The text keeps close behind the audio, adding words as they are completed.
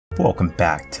Welcome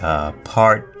back to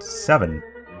part 7.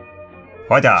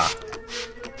 Hoida!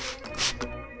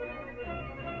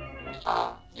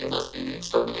 You must be the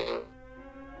exterminator.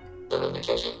 They're in the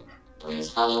kitchen.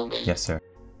 Please follow me. Yes, sir.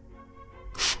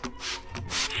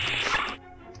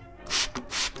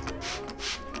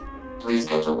 Please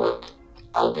go to work.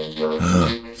 I'll be here in a few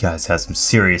minutes. You guys have some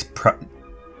serious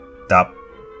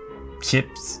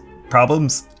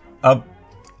problems. I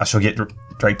shall get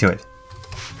right to it.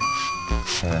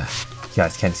 You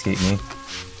guys can't escape me.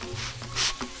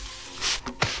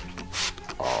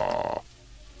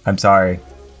 I'm sorry.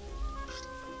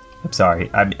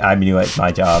 I'm new at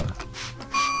my job.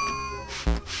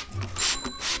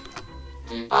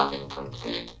 Debugging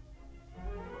complete.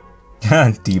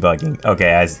 Debugging.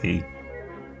 Okay, I see.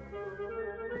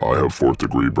 I have 4th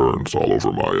degree burns all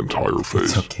over my entire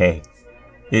face. It's okay.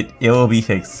 It will be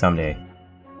fixed someday.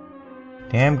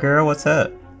 Damn girl, what's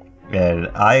up? And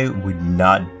I would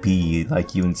not be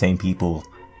like you insane people.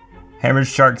 Hammered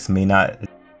sharks may not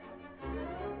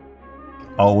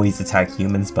always attack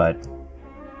humans, but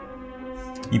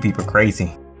you people are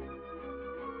crazy.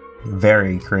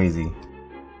 Very crazy.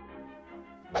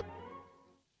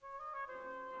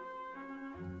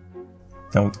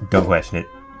 Don't question it.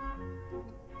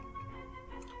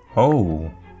 Oh,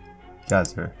 you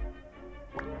guys are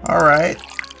alright.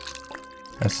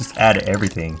 Let's just add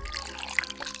everything.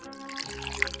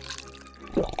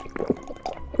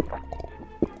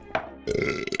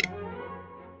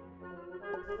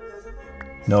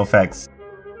 No effects.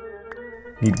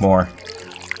 Need more.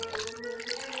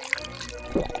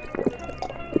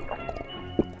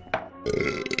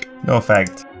 No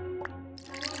effect.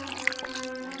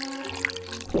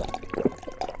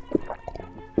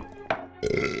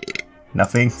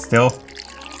 Nothing still.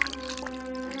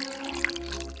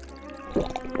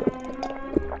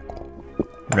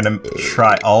 We're gonna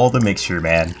try all the mixture,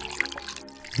 man.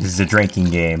 This is a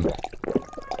drinking game.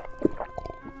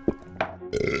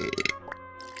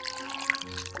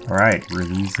 Alright, we're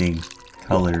losing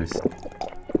colors.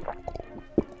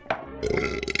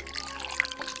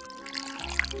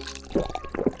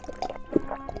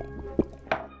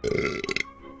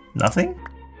 Nothing?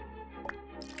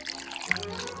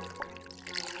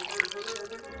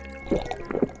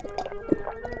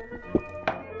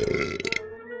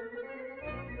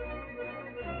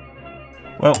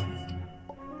 Well,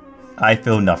 I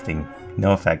feel nothing.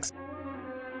 No effects.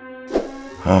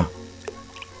 Huh.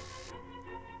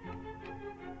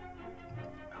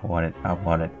 I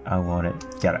want it.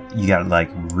 You gotta like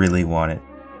really want it.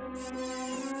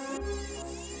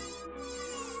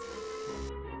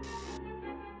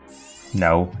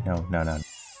 No.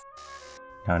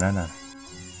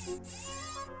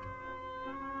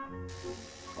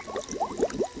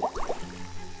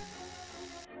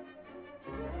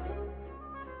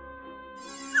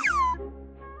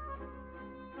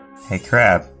 Hey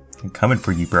Crab, I'm coming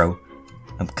for you, bro.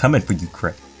 I'm coming for you,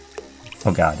 Crab.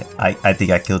 Oh god, I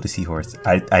think I killed a seahorse.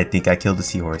 I think I killed a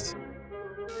seahorse.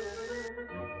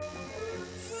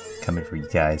 Coming for you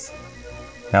guys.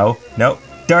 No,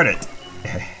 darn it!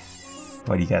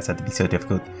 Why do you guys have to be so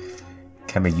difficult?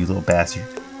 Come here, you little bastard.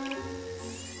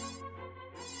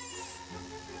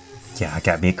 Yeah, I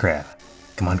got me a crab.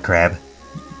 Come on, Crab.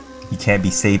 You can't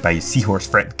be saved by your seahorse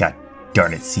friend. God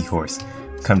darn it, seahorse.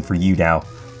 I'm coming for you now.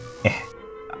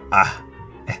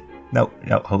 No,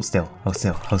 hold still. Oh,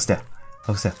 hold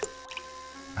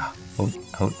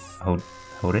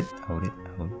it.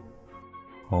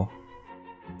 Oh.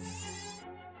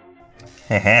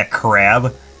 Haha,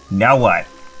 Crab. Now what?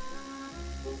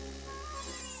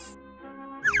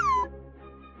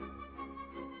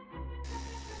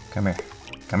 Come here,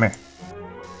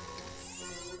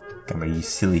 you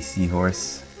silly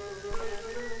seahorse.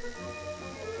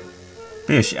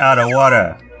 Fish out of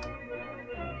water.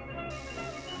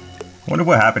 Wonder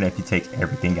what happened if you take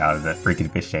everything out of that freaking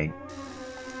fish tank.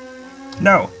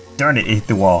 No! Darn it, it hit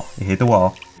the wall.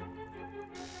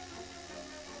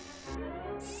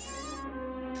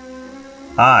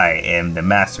 I am the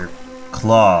Master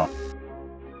Claw.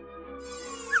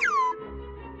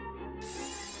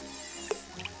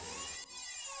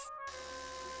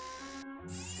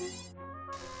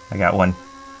 I got one.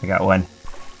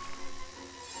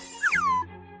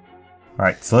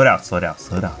 Alright, slow down.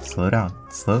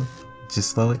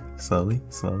 Just slowly.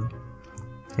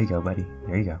 There you go, buddy.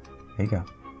 There you go.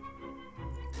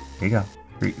 We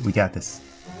got this.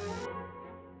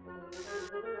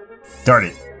 Darn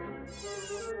it.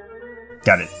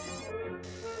 Got it.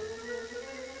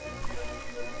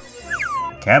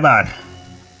 Come on.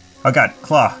 Oh god,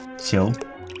 Claw. Chill.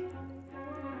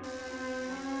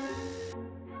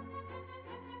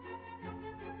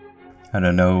 I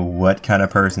don't know what kind of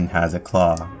person has a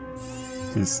claw.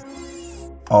 Just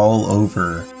all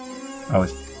over. Oh,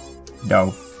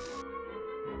 no.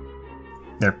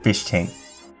 They're fish tank.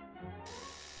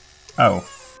 Oh.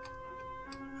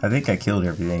 I think I killed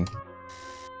everything.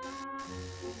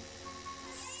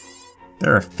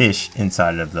 There are fish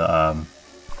inside of the,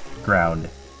 ground.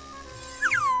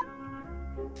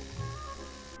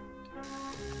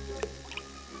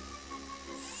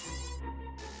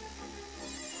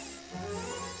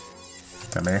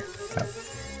 Come here.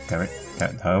 Come here.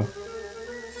 No.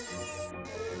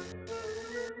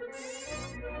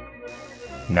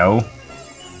 No.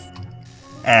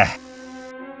 I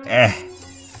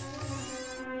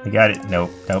got it.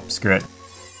 Nope. Screw it.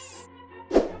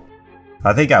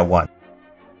 I think I won.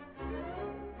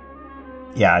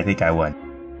 Yeah, I think I won.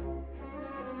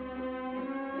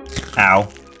 Ow.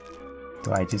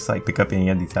 Do I just like pick up any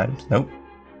of these items? Nope.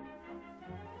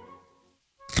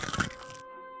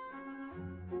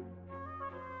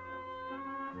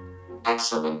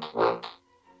 Excellent work.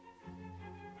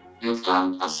 You've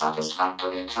done a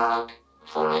satisfactory job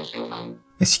for a human.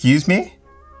 Excuse me?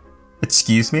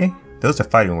 Excuse me? Those are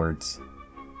fighting words.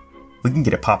 We can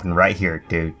get it popping right here,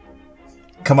 dude.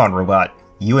 Come on, robot.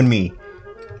 You and me.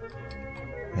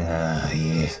 Yeah.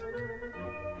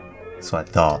 That's what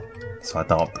I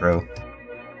thought, bro.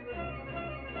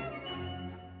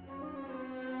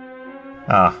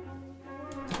 Ah.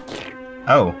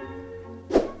 Oh.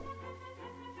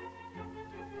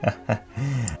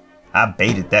 I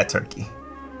baited that turkey.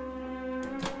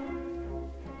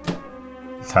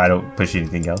 So I don't push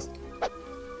anything else.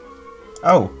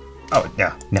 Oh,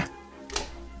 no.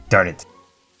 Darn it.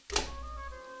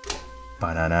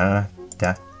 Banana.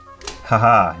 Da.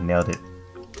 Haha, nailed it.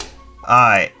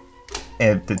 I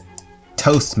am the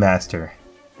Toastmaster.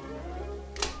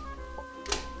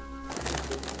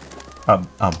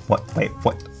 What? Wait,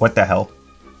 what the hell?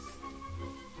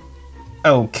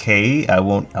 Okay, I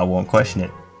won't question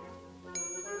it.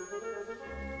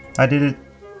 I did it.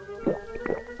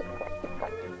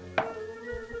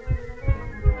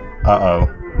 Uh-oh.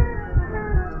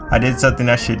 I did something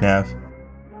I shouldn't have.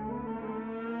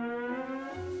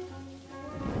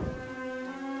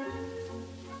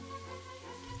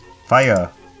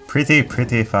 Fire.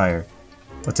 Pretty fire.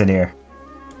 What's in here?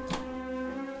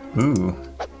 Ooh.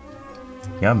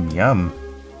 Yum.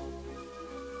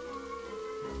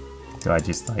 Do I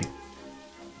just like... Is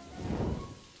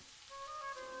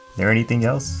there anything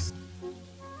else?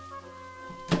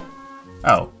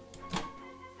 Oh.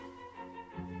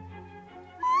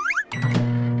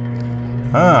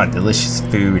 Ah, delicious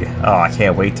food. Oh, I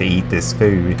can't wait to eat this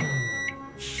food.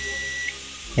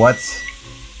 What?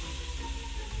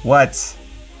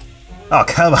 Oh,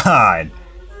 come on!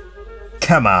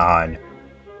 Come on!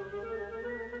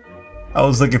 I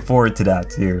was looking forward to that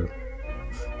too.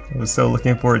 I was so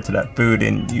looking forward to that food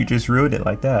and you just ruined it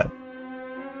like that.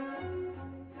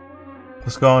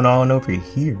 What's going on over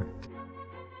here?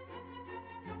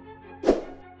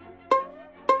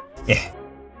 Yeah.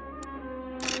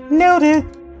 Nailed it!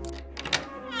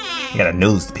 I got a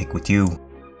nose to pick with you.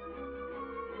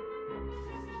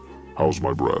 How's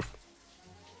my breath?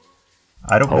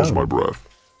 I don't know. How's my breath?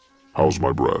 How's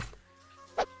my breath?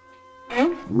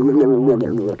 Well,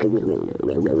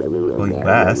 you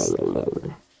asked.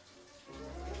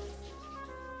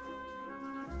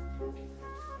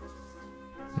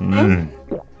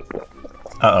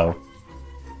 Uh-oh.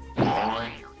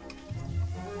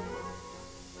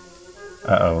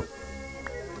 Uh-oh.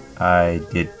 I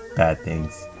did bad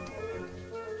things.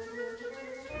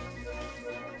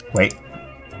 Wait.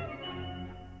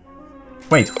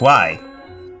 Wait, why?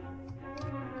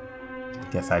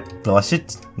 Guess I blush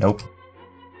it? Nope.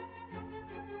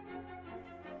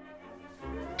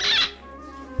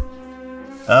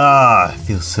 Ah,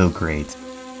 feels so great.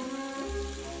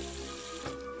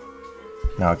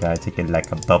 Now can I take it like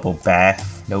a bubble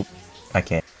bath? Nope, I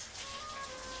can't.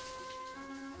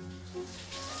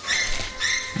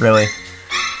 Really?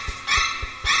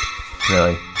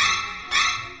 Really?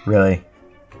 Really?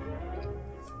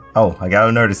 Oh, I got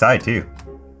on the other side too.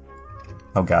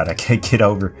 Oh god, I can't get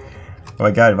over. Oh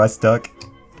my god, am I stuck?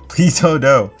 Please, oh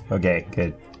no. Okay,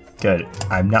 good. Good.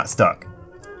 I'm not stuck.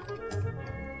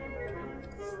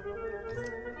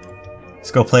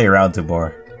 Let's go play around some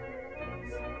more.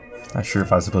 Not sure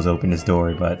if I was supposed to open this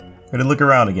door, but I'm gonna look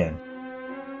around again.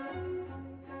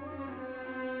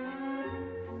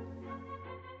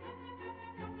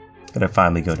 Gonna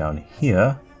finally go down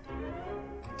here.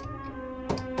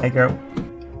 Hey girl.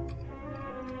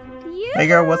 Hey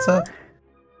girl, what's up?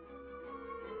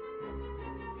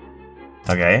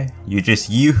 Okay, you just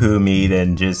yoo-hoo me,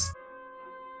 then just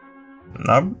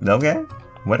Okay.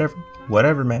 Whatever.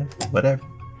 Whatever, man. Whatever.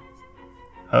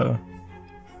 Oh.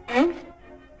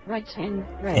 Right hand,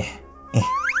 red.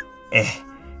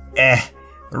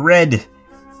 Red.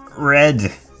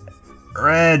 Red.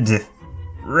 Red.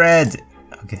 Red.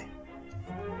 Okay.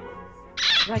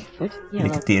 Right foot, Look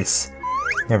yellow. at this.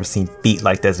 Never seen feet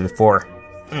like this before.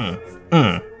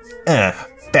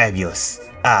 Fabulous.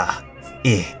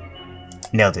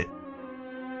 Nailed it.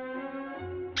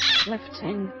 Left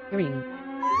hand, green.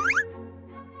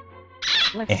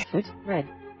 Left foot, red.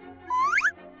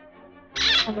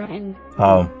 Other hand,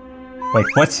 Wait,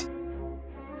 what?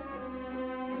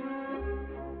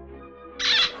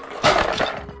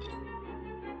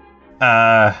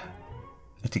 I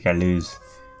think I lose.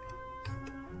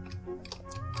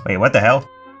 Wait, what the hell?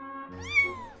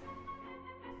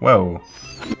 Whoa.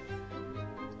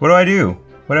 What do I do?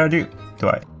 What do I do? Do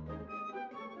I?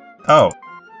 Oh.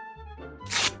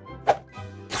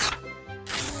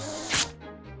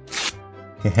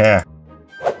 Yeah.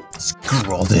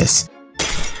 Screw all this.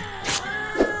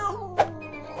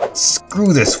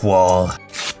 Screw this wall.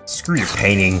 Screw your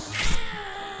painting.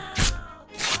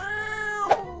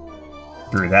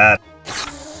 Screw that.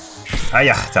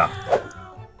 Hiya, top.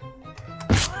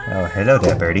 Oh, hello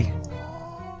there, birdie.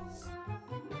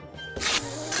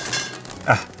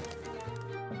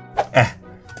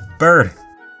 Bird.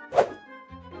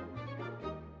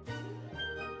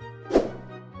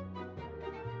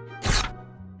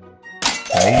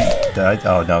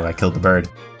 Oh no, I killed the bird.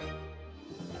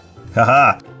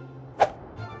 Haha!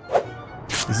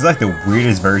 This is like the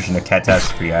weirdest version of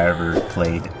Catastrophe I ever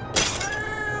played.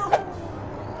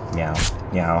 Meow,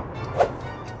 meow.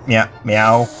 Meow,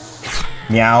 meow.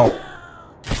 Meow.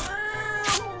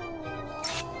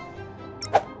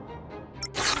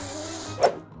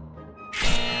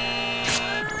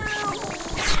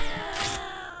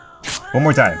 One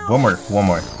more time.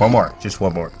 One more. Just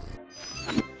one more.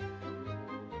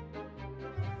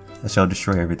 I shall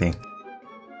destroy everything.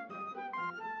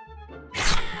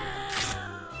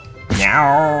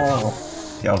 Meow.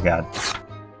 Oh god.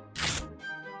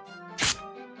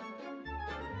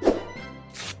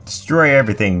 Destroy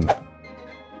everything.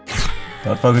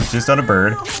 Don't focus just on a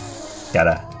bird.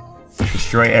 Gotta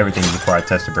destroy everything before I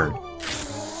touch the bird.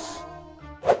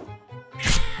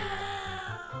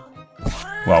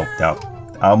 Whoa, no.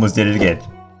 I almost did it again.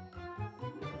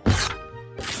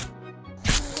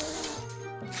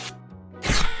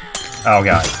 Oh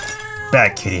god.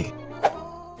 Bad kitty.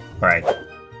 Alright.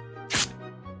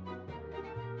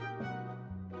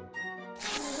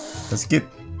 Let's get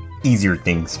easier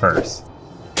things first.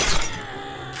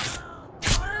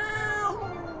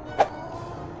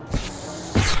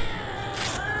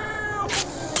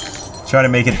 Try to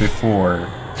make it before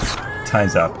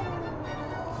time's up.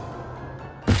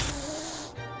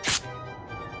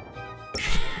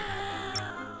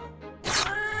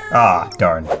 Ah,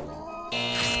 darn.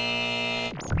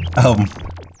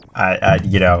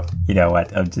 You know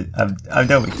what? I'm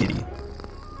done with kitty.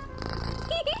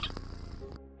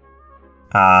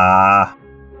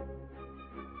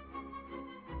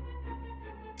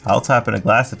 I'll tap in a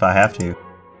glass if I have to.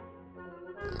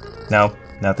 No,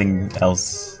 nothing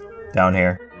else down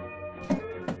here.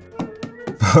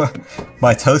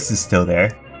 My toast is still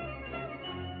there.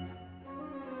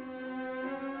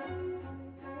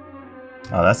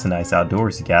 Oh, that's a nice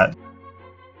outdoors you got.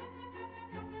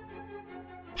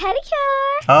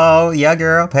 Pedicure! Oh, yeah,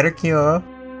 girl. Pedicure.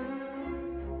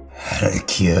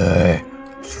 Pedicure.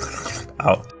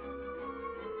 Oh.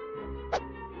 What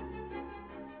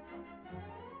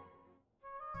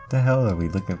the hell are we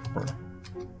looking for?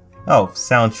 Oh,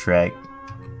 soundtrack.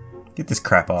 Get this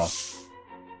crap off.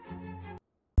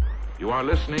 You are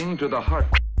listening to the heart.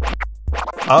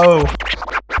 Oh.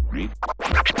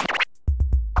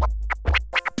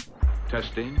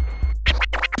 Testing.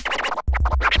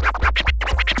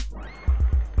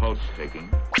 Pulse taking.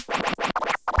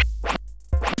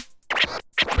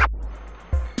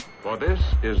 For this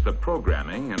is the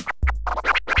programming and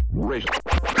which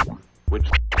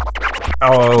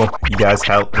Oh, you guys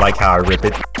like how I rip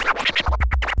it?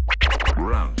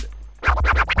 grounds it.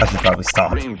 I should probably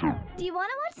stop. Do you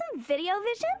want to watch some video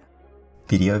vision?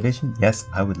 Video vision? Yes,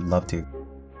 I would love to.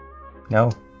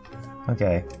 No?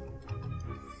 Okay.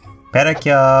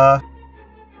 Pedicure!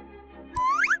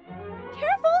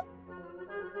 Careful!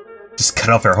 Just cut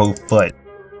off her whole foot.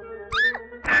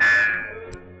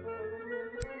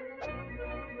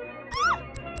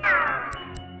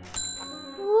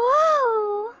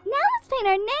 Whoa! Now let's paint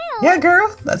our nails! Yeah,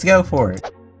 girl! Let's go for it.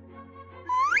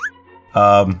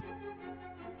 Ooh,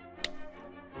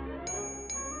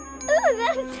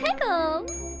 that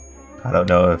tickles! I don't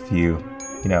know if you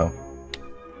you know,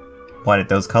 wanted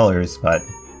those colors, but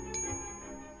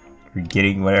you're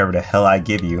getting whatever the hell I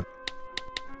give you.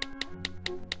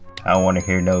 I don't want to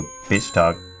hear no bitch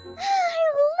talk.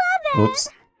 I love it! Oops.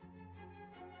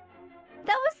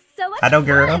 That was so much Hello,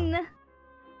 girl. fun!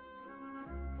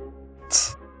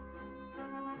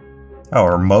 Oh,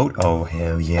 a remote? Oh,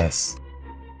 hell yes.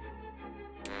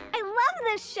 I love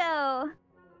this show!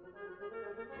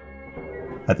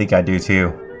 I think I do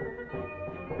too.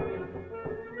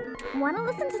 Wanna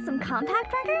listen to some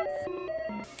compact records?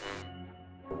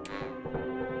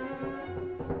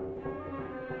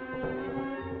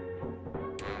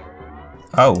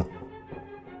 Oh.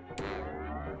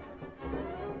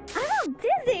 I'm all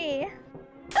dizzy!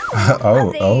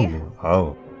 Oh, fuzzy. oh,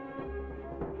 oh.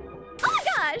 Oh my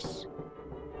gosh!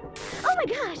 Oh my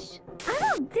gosh! I'm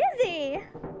all dizzy!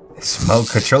 Smoke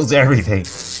controls everything.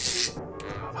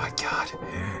 Oh my god.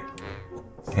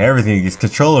 Everything is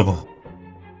controllable.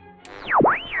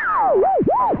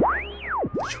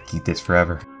 She'll keep this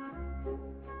forever.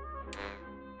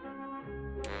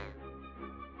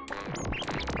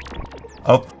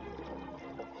 Oh.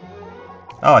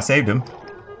 Oh, I saved him.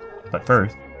 But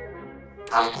first.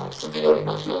 I have severe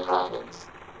emotional problems.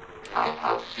 I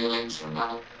have feelings in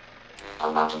life. A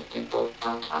lot of people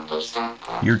don't understand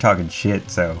that. You're talking shit,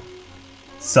 so.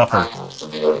 I Suffer. have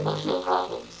severe emotional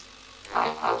problems. I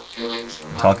have feelings in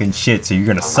life. Talking shit, so you're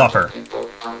gonna A lot of suffer. people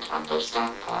don't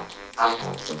understand that. I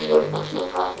have severe emotional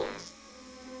problems.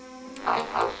 I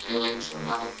have feelings in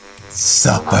life.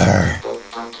 Suffer. People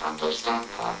don't understand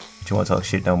that. Do you want to talk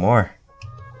shit no more?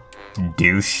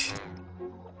 Douche.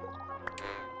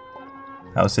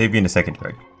 I'll save you in a second,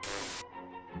 Greg.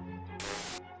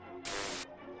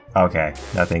 Okay,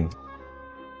 nothing.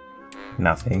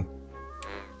 Nothing.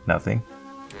 Nothing.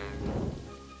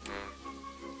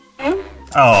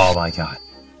 Oh my god.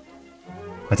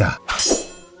 Wata.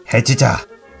 Hechita.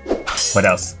 What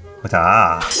else?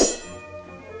 Wata.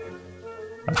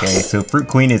 Okay, so Fruit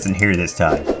Queen isn't here this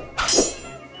time.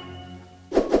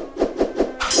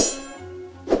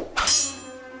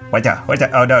 Wata, wata,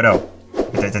 oh no, no.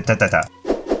 Wata, wata, wata.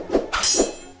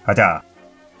 Wata.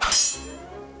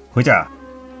 Wata.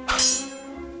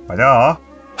 Wata.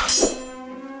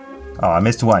 Oh, I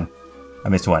missed one. I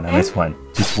missed one. I missed one.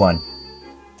 Just one.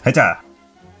 Hita.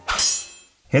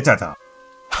 Hitata.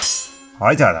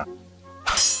 Hitata.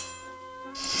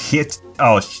 Hit.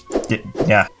 Oh, shit.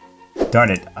 Yeah.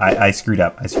 Darn it. I screwed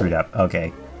up. I screwed up.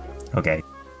 Okay. Okay.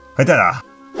 Hitata.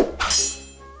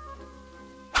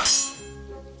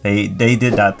 They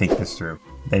did not think this through.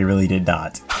 They really did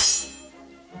not.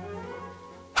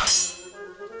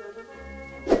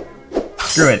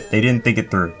 Screw it. They didn't think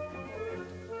it through.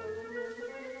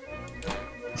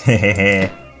 Hehehe.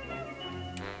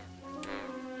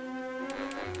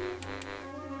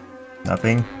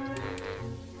 Nothing.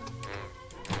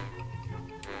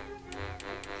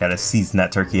 Gotta season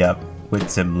that turkey up with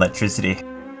some electricity.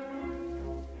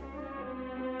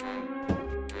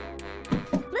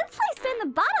 Let's play spin the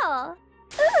bottle!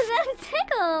 Ooh, that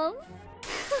tickles!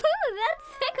 Ooh, that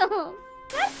tickles!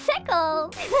 That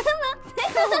tickles! That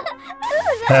tickles!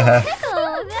 Ooh, that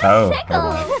tickles! That Oh,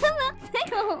 tickles! That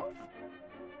tickles!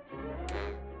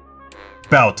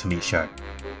 Bow to me, shark.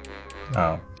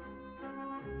 Oh.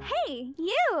 Hey,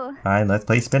 you! Fine, let's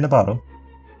play spin the bottle.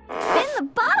 Spin the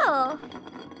bottle!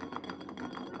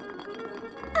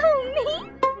 Oh,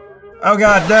 me? Oh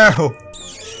god, no!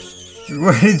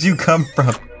 Where did you come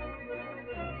from?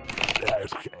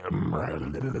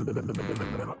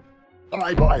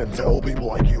 I buy and sell people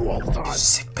like you all the time.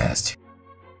 Sick bastard.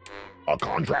 A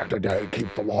contract a day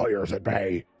keeps the lawyers at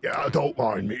bay. Yeah, don't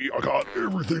mind me. I got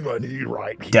everything I need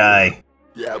right here. Die.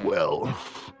 Yeah, well,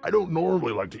 I don't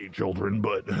normally like to eat children,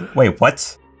 but... Wait,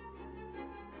 what?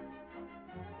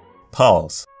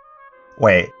 Pause.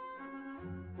 Wait.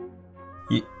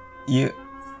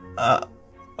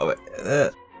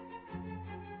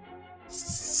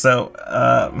 So,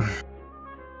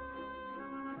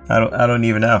 I don't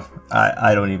even know.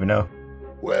 I don't even know.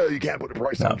 Well, you can't put a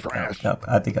price No, on trash. no,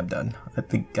 I think I'm done. I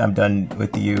think I'm done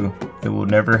with you. It will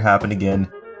never happen again.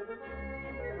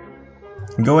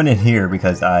 I'm going in here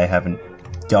because I haven't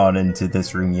gone into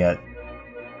this room yet.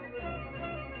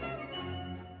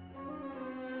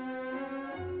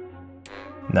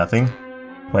 Nothing?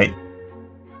 Wait.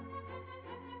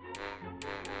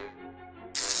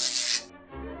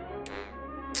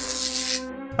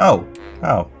 Oh.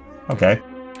 Oh. Okay.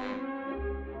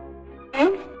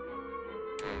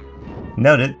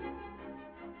 Noted.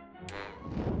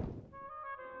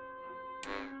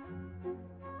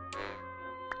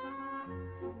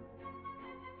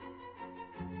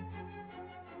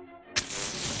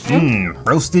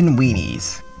 Roasting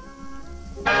weenies.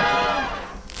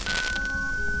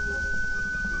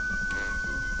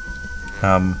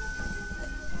 Can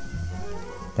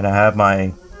I have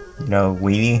my,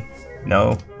 weenie?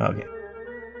 No? Okay.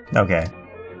 Okay.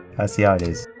 I see how it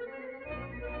is.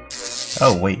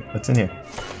 Oh, wait, what's in here?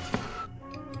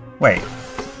 Wait.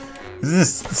 Is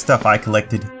this the stuff I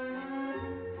collected?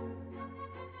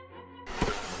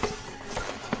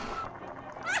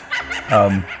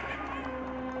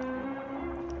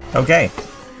 Okay.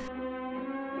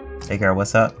 Hey girl,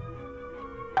 what's up?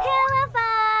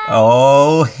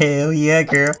 Oh, hell yeah,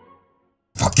 girl.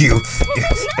 Fuck you.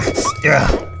 Yeah.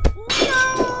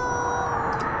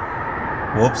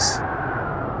 Whoops.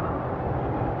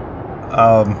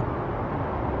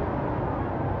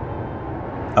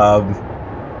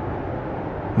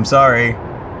 I'm sorry.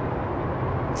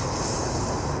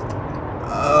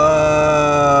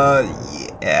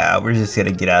 Yeah, we're just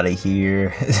gonna get out of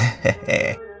here.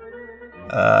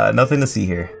 Nothing to see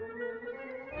here.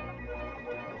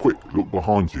 Quick, look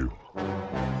behind you.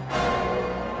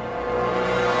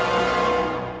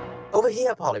 Over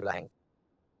here, Polyblank.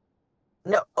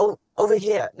 No, over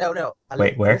here. No.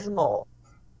 Wait, where? A little more.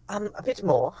 A bit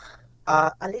more.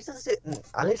 A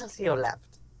little to your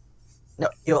left. No,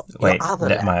 your other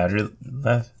left. My other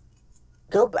left?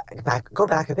 Go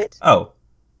back a bit. Oh.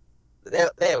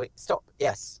 There we stop.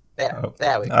 Yes. There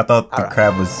we go. I thought the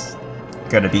crab was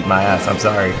gonna beat my ass. I'm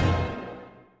sorry.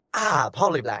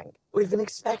 Polyblank. We've been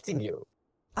expecting you.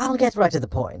 I'll get right to the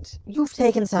point. You've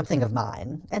taken something of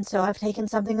mine, and so I've taken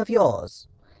something of yours.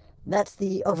 That's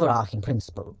the overarching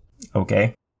principle.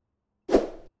 Okay.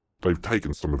 They've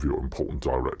taken some of your important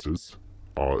directors,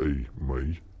 i.e.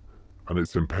 me, and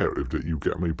it's imperative that you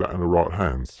get me back in the right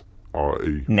hands,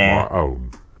 i.e. my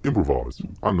own. Improvise.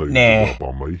 I know you can work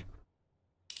on me.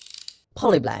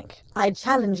 Polyblank, I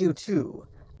challenge you to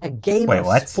a game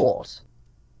of sport.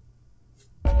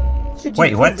 Should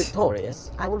you prove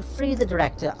victorious, I will free the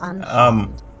director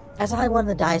unharmed. As I won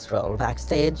the dice roll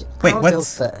backstage, I'll go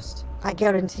first. I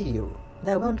guarantee you,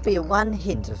 there won't be one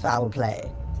hint of foul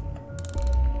play.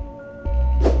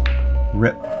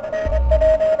 Rip.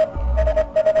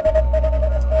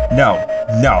 No.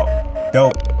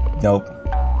 Nope.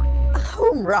 A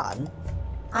home run?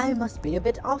 I must be a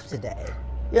bit off today.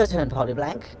 Your turn,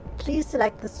 Polyblank. Please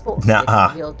select the sports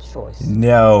of your choice.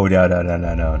 No.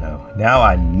 Now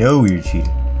I know you're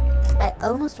cheating. I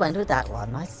almost went with that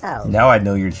one myself. Now I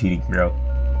know you're cheating, bro.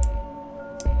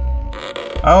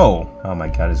 Oh my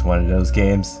god, it's one of those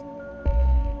games.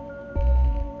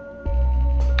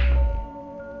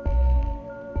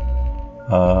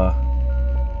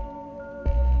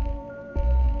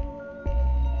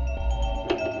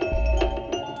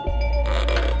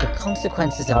 The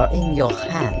consequences are in your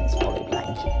hands,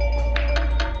 Polyblank.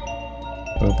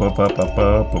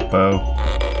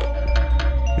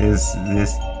 This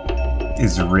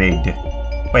is rigged.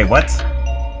 Wait, what?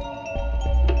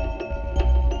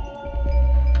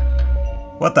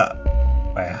 What the?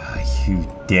 You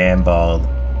damn bald.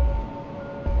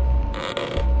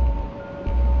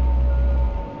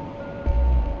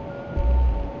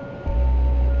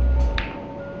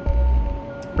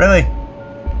 Really?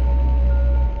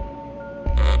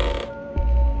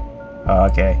 Oh,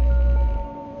 okay.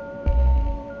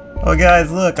 Oh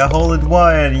guys, look, a hole in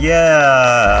one,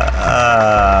 yeah!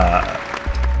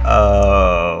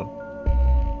 Oh.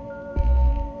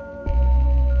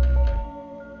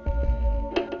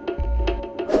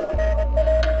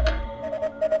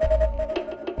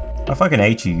 I fucking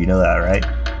hate you know that, right?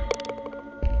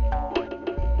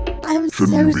 I'm so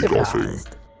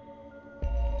surprised.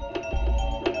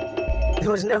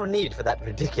 There was no need for that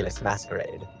ridiculous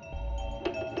masquerade.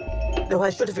 Though I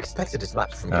should have expected as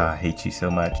much from you. I hate you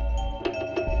so much.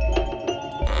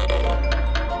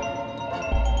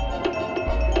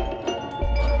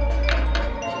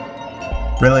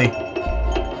 Really?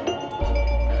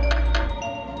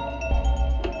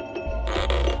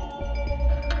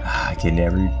 I can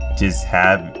never just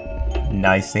have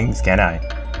nice things, can I?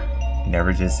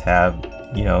 Never just have,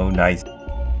 nice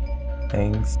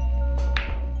things.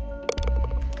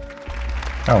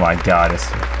 Oh my god, it's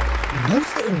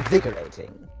most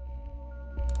invigorating.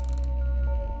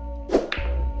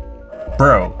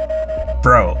 Bro.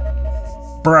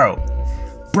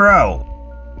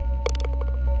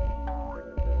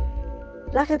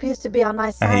 Luck appears to be on my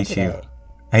side. I hate you.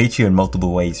 I hate you in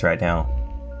multiple ways right now.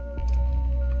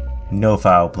 No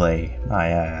foul play, my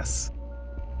ass.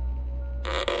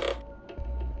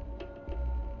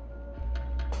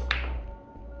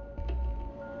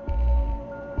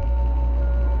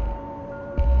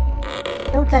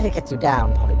 Don't let it get you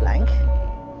down, Polyblank.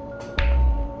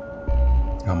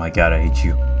 Oh my god, I hate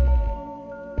you.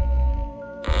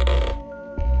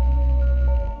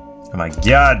 Oh my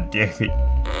god, damn it.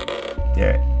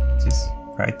 There. Just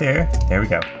right there. There we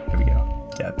go. There we go.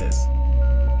 Got this.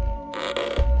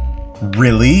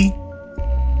 Really?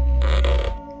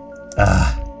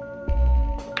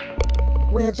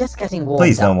 We're just getting warmed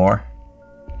Please, up. no more.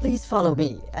 Please follow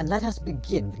me, and let us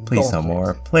begin. the Please, no gauntlet.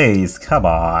 more. Please, come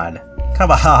on.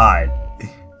 Come on.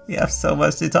 We have so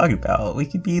much to talk about. We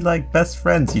could be like best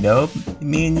friends, you know?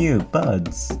 Me and you,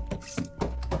 buds.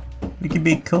 We could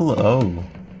be cool. Oh.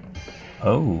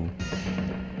 Oh.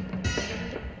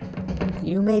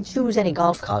 You may choose any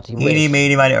golf cart you Eeny, wish.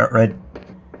 meeny, miny, red.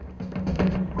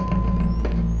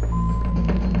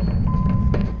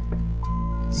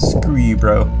 Screw you,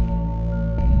 bro.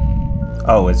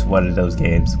 Oh, it's one of those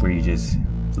games where you just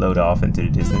float off into the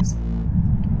distance.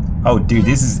 Oh, dude,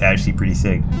 this is actually pretty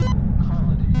sick.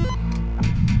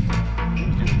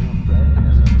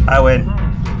 I win.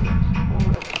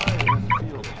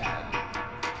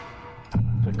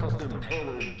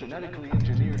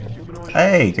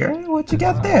 Hey, girl, what you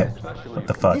got there? What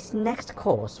the fuck? This next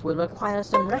course will require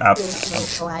some recreational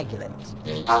coagulant,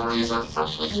 The batteries are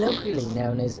freshly colloquially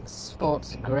known as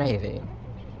sports gravy.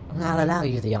 I'll allow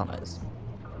you the honors.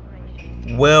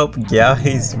 Well,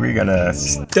 guys, we're gonna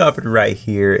stop it right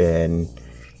here and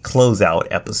close out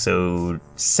episode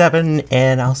 7,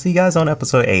 and I'll see you guys on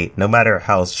episode 8. No matter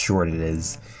how short it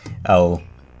is, I'll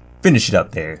finish it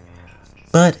up there.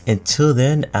 But until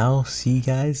then, I'll see you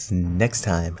guys next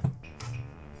time.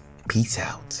 Peace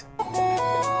out.